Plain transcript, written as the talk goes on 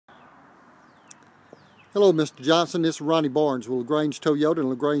Hello, Mr. Johnson. This is Ronnie Barnes with Lagrange Toyota in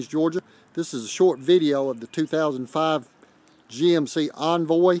Lagrange, Georgia. This is a short video of the 2005 GMC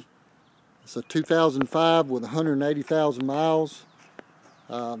Envoy. It's a 2005 with 180,000 miles.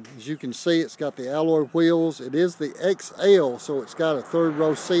 As you can see, it's got the alloy wheels. It is the XL, so it's got a third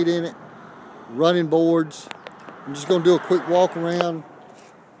row seat in it, running boards. I'm just going to do a quick walk around,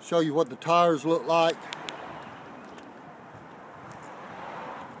 show you what the tires look like.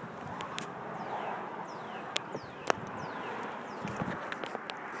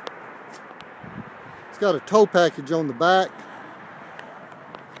 Got a tow package on the back.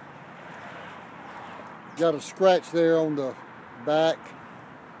 Got a scratch there on the back.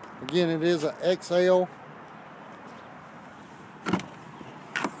 Again, it is a XL.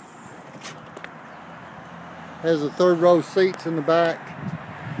 Has the third row seats in the back.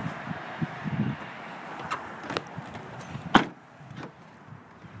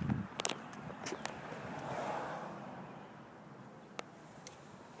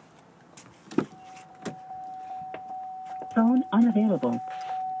 Phone unavailable.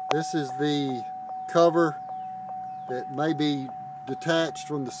 This is the cover that may be detached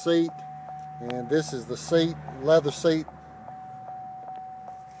from the seat, and this is the seat, leather seat.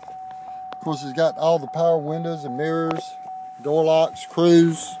 Of course, it's got all the power windows and mirrors, door locks,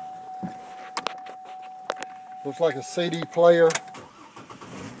 cruise. Looks like a CD player.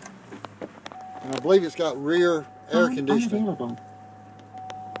 And I believe it's got rear air conditioning. Unavailable.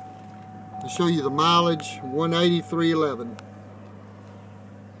 To show you the mileage, 183.11.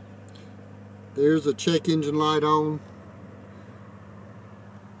 There's a check engine light on,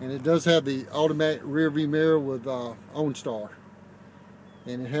 and it does have the automatic rear view mirror with OnStar,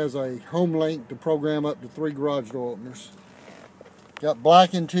 and it has a home link to program up to 3 garage door openers. Got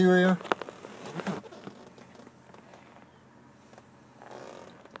black interior.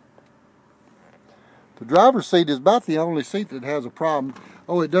 The driver's seat is about the only seat that has a problem.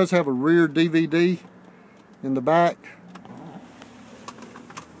 Oh, it does have a rear DVD in the back.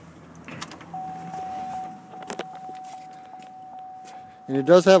 And it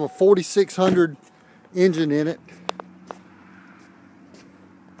does have a 4600 engine in it.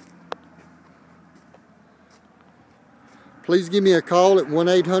 Please give me a call at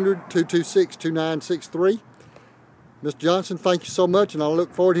 1-800-226-2963. Mr. Johnson, thank you so much, and I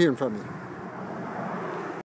look forward to hearing from you.